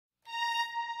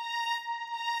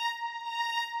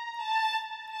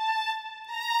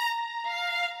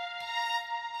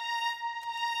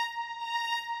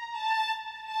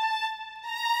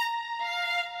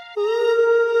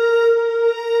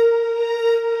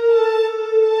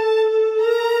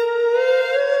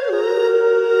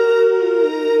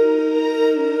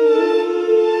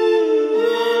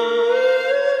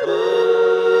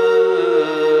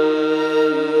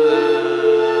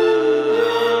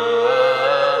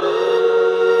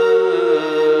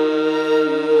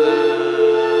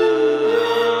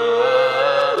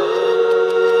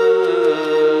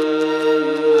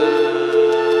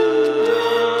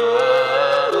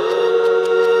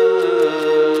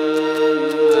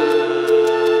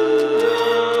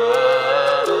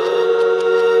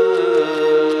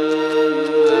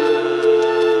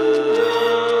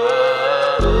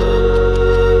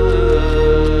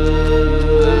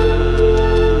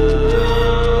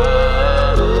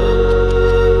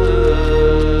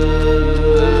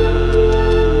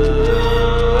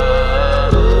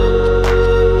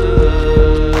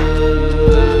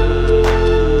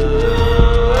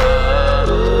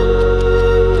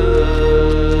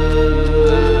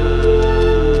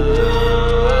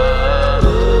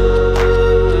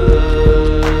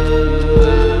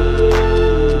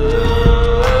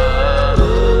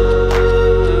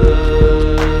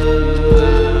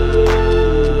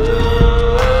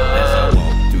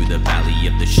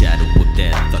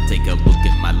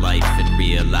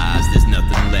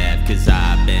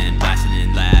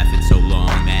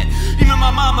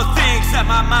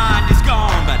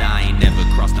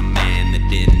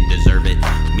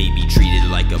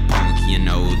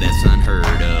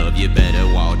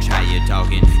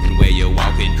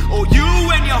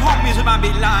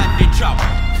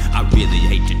really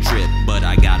hate to trip, but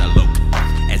I gotta look.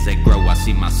 As I grow, I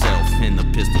see myself in the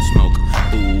pistol smoke.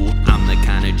 Ooh, I'm the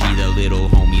kind of G the little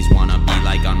homies wanna be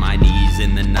like, on my knees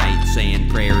in the night, saying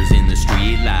prayers in the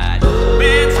street light.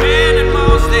 Been spending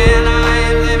most their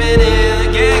life living in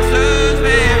a gangster's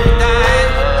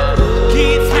paradise.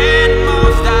 Keep spending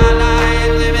most our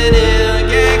life living in a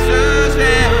gangster's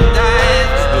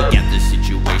paradise. Look at the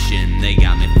situation they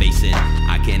got me facing.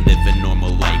 I can't live a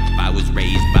normal life. I was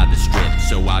raised by the strip,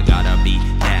 so I gotta be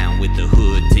down with the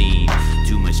hood team.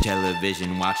 Too much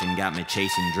television watching got me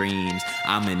chasing dreams.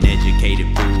 I'm an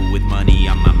educated fool with money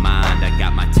on my mind. I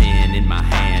got my 10 in my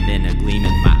hand and a gleam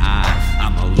in my eye.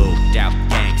 I'm a looked out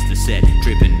gangster, set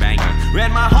tripping banger.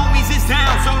 Ran my homies is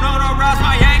down, so don't arouse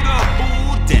my anger.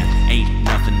 Ooh, death ain't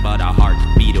nothing but a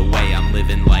heartbeat away. I'm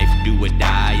living life, do or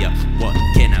die. What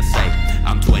can I say?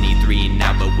 I'm 23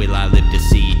 now, but will I live to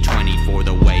see 24?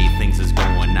 The way things is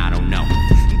going, I don't know.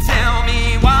 Tell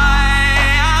me why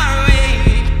are we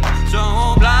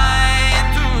so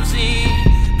blind to see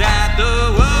that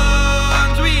the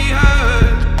ones we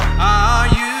hurt are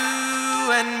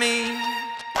you and me?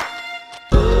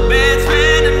 Been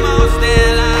spending most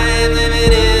their life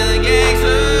living in a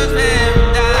gangster's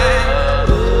paradise.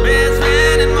 Been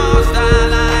spending most our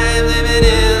life living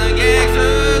in a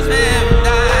gangster's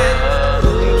paradise.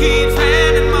 Keep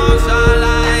spending most our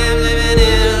life living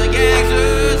in a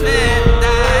gangster's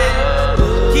paradise.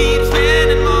 Keep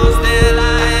spending most their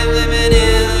life living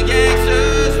in a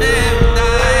gangster's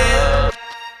paradise.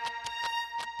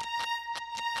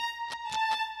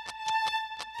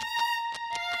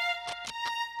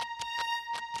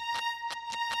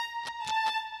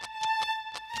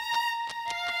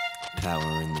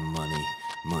 Power in the money,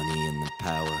 money in the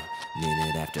power.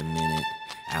 Minute after minute,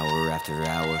 hour after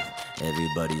hour.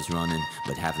 Everybody's running,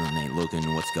 but half of them ain't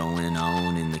looking what's going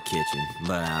on in the kitchen.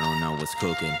 But I don't know what's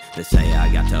cooking. They say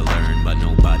I got to learn, but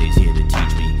nobody's here to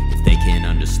teach me. If they can't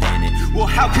understand it, well,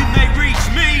 how can they reach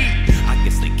me? I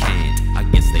guess they can't, I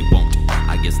guess they